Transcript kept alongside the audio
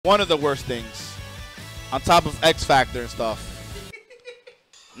One of the worst things. On top of X Factor and stuff.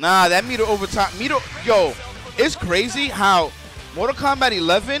 Nah, that meter overtime. Yo, it's crazy how Mortal Kombat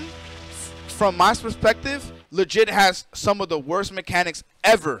 11, from my perspective, legit has some of the worst mechanics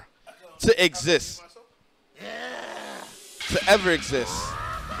ever to exist. To ever exist.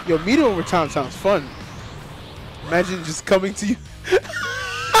 Yo, meter overtime sounds fun. Imagine just coming to you.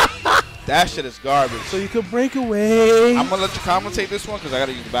 That shit is garbage. So you could break away. I'm gonna let you commentate this one because I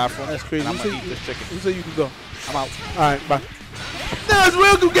gotta use the bathroom. That's crazy. I'm gonna eat this chicken. So you can go. I'm out. All right, bye. Now,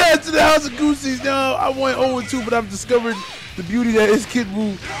 welcome guys to the House of Goosies. Now, I went 0-2, but I've discovered the beauty that is Kid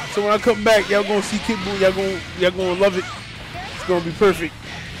Buu. So when I come back, y'all gonna see Kid Buu. Y'all gonna love it. It's gonna be perfect.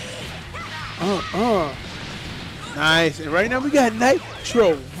 Nice. And right now we got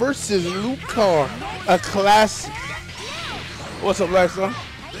Nitro versus Lucar, a classic. What's up, Black Star?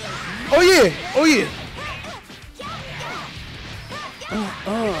 Oh yeah. Oh yeah.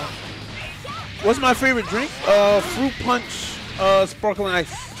 What's my favorite drink? Fruit punch, sparkling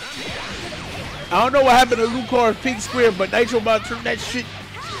ice. I don't know what happened to Lucar's pink square, but Nitro about to turn that shit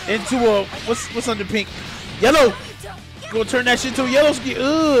into a what's under pink? Yellow. Gonna turn that shit into a yellow skin.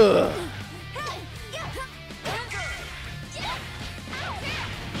 Ugh.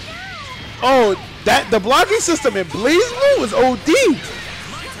 Oh, the blocking system in BlazBlue was OD.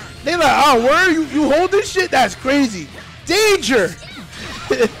 They like, oh, where you hold this shit? That's crazy. Danger.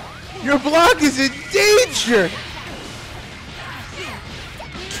 Your block is in danger.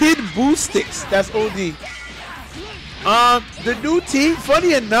 Kid Buu sticks. That's OD. The new team.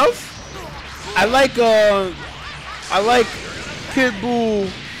 Funny enough, I like Kid Buu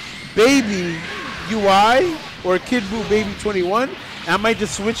Baby UI or Kid Buu Baby 21. I might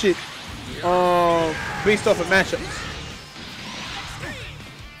just switch it based off of matchups.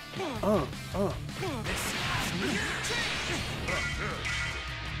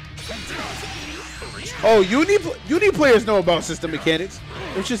 Oh, uni players know about system mechanics,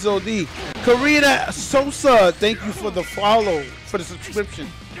 which is OD. Karina Sosa, thank you for the follow, for the subscription.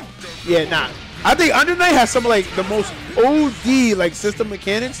 Yeah, nah. I think Under Night has some like the most OD like system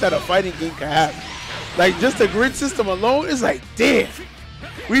mechanics that a fighting game can have. Like just the grid system alone is like, damn.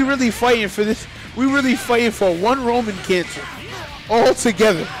 We really fighting for this. We really fighting for one Roman cancer all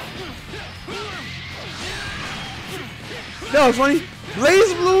together. No, it's funny.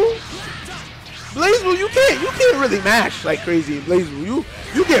 BlazBlue, you can't really mash like crazy in BlazBlue.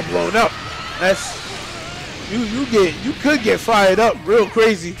 You get blown up. That's you could get fired up real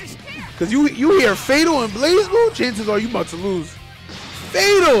crazy. Cause you hear Fatal and BlazBlue, chances are you about to lose.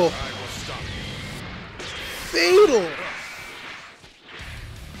 Fatal.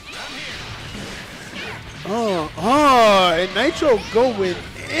 And Nitro going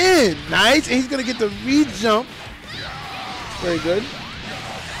in. Nice. And he's gonna get the re-jump. Very good.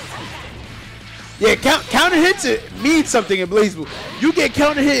 Yeah, counter hits it means something in BlazBlue. You get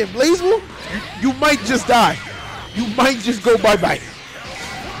counter hit in BlazBlue, you might just die. You might just go bye-bye.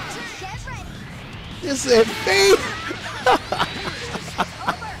 They said Fatal.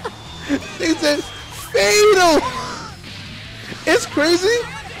 They said Fatal. It's crazy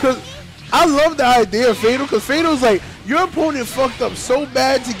because I love the idea of Fatal because Fatal's like, your opponent fucked up so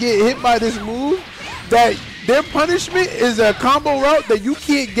bad to get hit by this move that their punishment is a combo route that you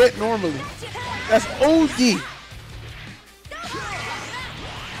can't get normally. That's OD.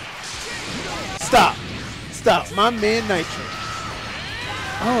 Stop. My man Nitro.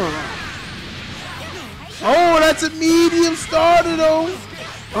 Oh, that's a medium starter though.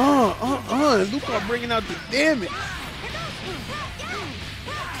 Lucar bringing out the damage.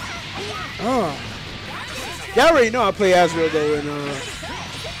 Y'all already know I play Azrael though in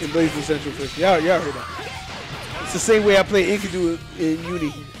BlazBlue Central Fish. Y'all heard that. It's the same way I play Enkidu in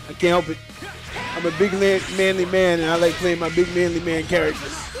Uni. I can't help it. I'm a big manly man and I like playing my big manly man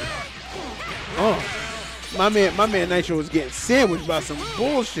characters. My man Nitro was getting sandwiched by some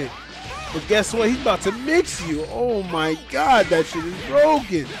bullshit. But guess what? He's about to mix you. Oh my god, that shit is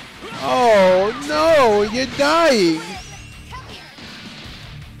broken. Oh no, you're dying.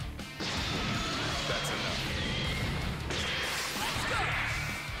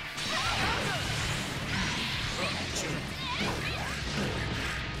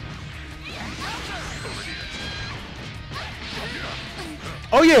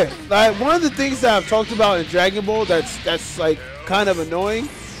 Oh yeah, like one of the things that I've talked about in Dragon Ball that's like kind of annoying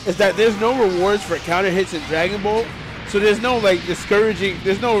is that there's no rewards for counter hits in Dragon Ball. So there's no like discouraging,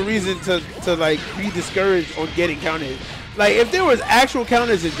 there's no reason to like be discouraged on getting counter hits. Like if there was actual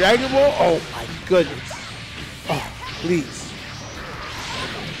counters in Dragon Ball, oh my goodness. Oh, please.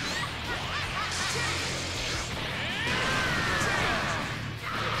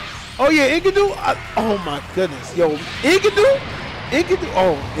 Oh yeah, Enkidu. Oh my goodness, yo, Enkidu.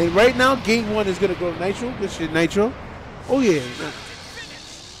 Oh, and right now game 1 is gonna go to Nitro. Good shit, Nitro. Oh yeah.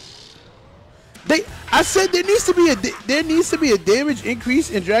 I said there needs to be a damage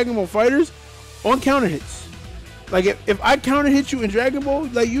increase in Dragon Ball Fighters on counter hits. Like if I counter hit you in Dragon Ball,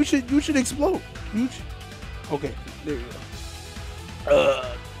 like you should explode. Okay, there you go.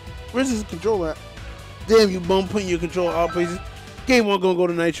 Where's his controller at? Damn, you bum putting your controller all places. Game 1 gonna go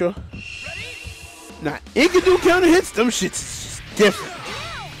to Nitro. Nah, Enkidu counter hits, them shit's different.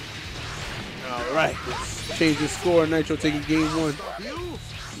 All right, let's change the score. Nitro taking game 1.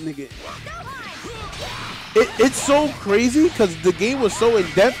 Nigga. It's so crazy because the game was so in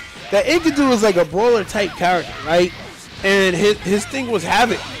depth that Enkidu was like a brawler type character, right? And his thing was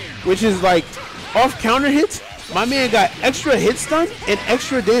Havoc, which is like off counter hits. My man got extra hit stun and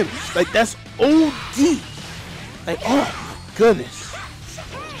extra damage. Like that's OD. Like oh my goodness.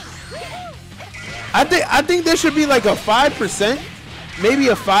 I think there should be like a 5%, maybe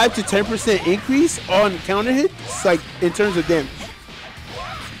a 5 to 10% increase on counter hits, like in terms of damage.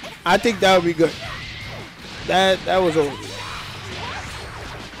 I think that would be good. That was over.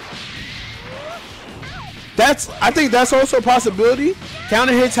 I think that's also a possibility.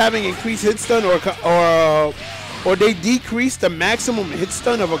 Counter hits having increased hit stun or they decrease the maximum hit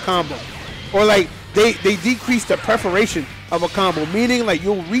stun of a combo. Or like they decrease the preparation of a combo, meaning like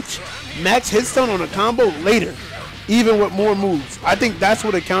you'll reach max hit stun on a combo later, even with more moves. I think that's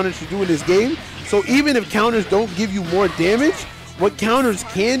what a counter should do in this game. So even if counters don't give you more damage, what counters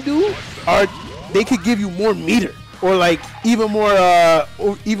can do are they could give you more meter or like even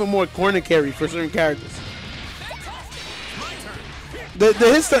more corner carry for certain characters. The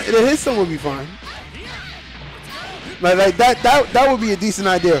hit stun would be fine. Like that would be a decent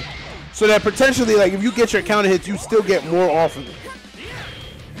idea. So that potentially like if you get your counter hits, you still get more off of it.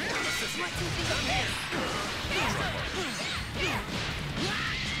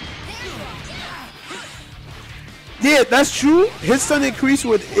 Yeah, that's true. Hit stun increase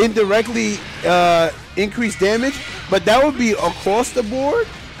would indirectly increase damage, but that would be across the board,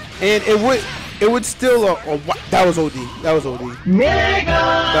 and it would still that was OD. That was OD.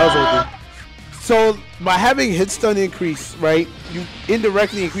 That was OD. So by having hit stun increase, right, you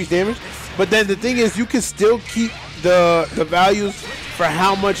indirectly increase damage, but then the thing is you can still keep the values for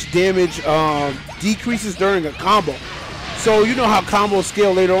how much damage decreases during a combo. So you know how combos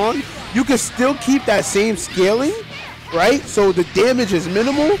scale later on. You can still keep that same scaling, right? So the damage is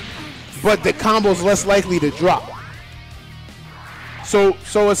minimal, but the combo's less likely to drop. So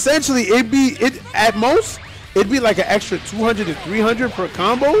essentially, at most it'd be like an extra 200 to 300 per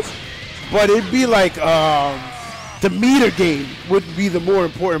combos, but it'd be like the meter gain would be the more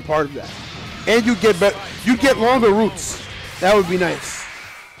important part of that, and you get longer routes. That would be nice.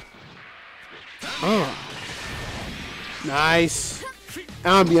 Oh, nice.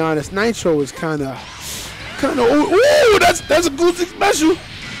 I'll be honest, Nitro is kind of. Ooh, that's a Goose special.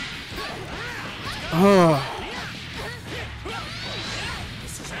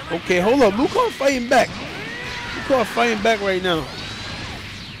 Okay, hold up. Lucar fighting back. Lucar fighting back right now.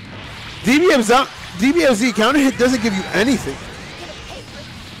 DBFZ counter hit doesn't give you anything.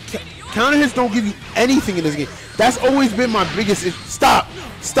 Counter hits don't give you anything in this game. That's always been my biggest issue. Stop.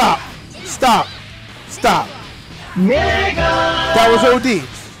 That was OD.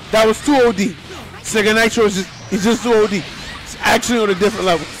 That was too OD. Sega Nitro is just too OD. He's actually on a different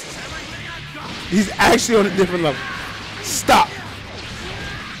level. Stop.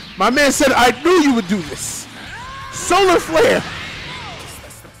 My man said, I knew you would do this. Solar Flare.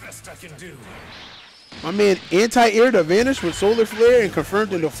 That's the best I can do. My man anti-air to vanish with Solar Flare and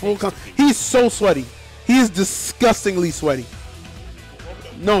confirmed in the full comp. He's so sweaty. He is disgustingly sweaty.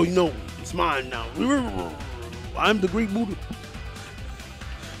 No, it's mine now. I'm the Greek Buddha.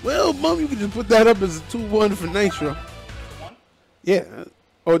 Well, Mom, you can just put that up as a 2-1 for Nitro. Yeah.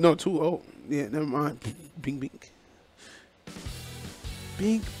 Oh, no, 2-0. Yeah, never mind. Bing, bing.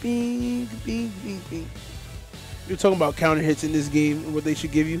 Bing, bing, bing, bing, bing. You're talking about counter hits in this game and what they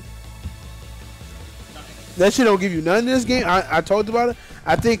should give you. That shit don't give you none in this game. I talked about it.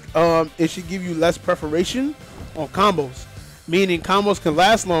 I think it should give you less preparation on combos. Meaning combos can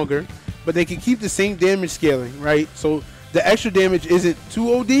last longer, but they can keep the same damage scaling, right? So the extra damage isn't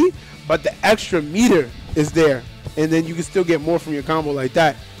too OD, but the extra meter is there. And then you can still get more from your combo like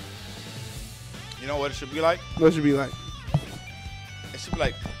that. You know what it should be like? What it should be like? It should be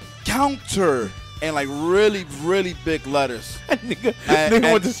like counter and like really, really big letters. nigga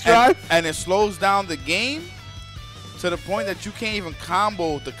with the stripe. And it slows down the game to the point that you can't even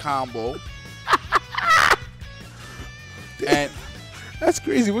combo the combo. and That's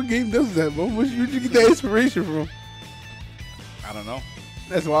crazy. What game does that, bro? Where'd you get that inspiration from? I don't know.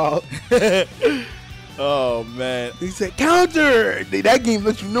 That's wild. Oh, man. He said, counter. That game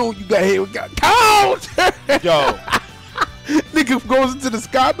lets you know you got hit with counter. Yo. Nigga goes into the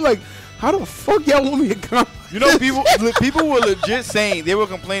sky, be like, how the fuck y'all want me to come? You know, people were legit saying, they were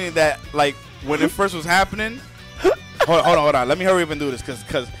complaining that, like, when it first was happening. Hold on. Let me hurry up and do this,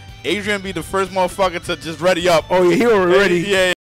 because Adrian be the first motherfucker to just ready up. Oh, yeah, he already ready. Yeah.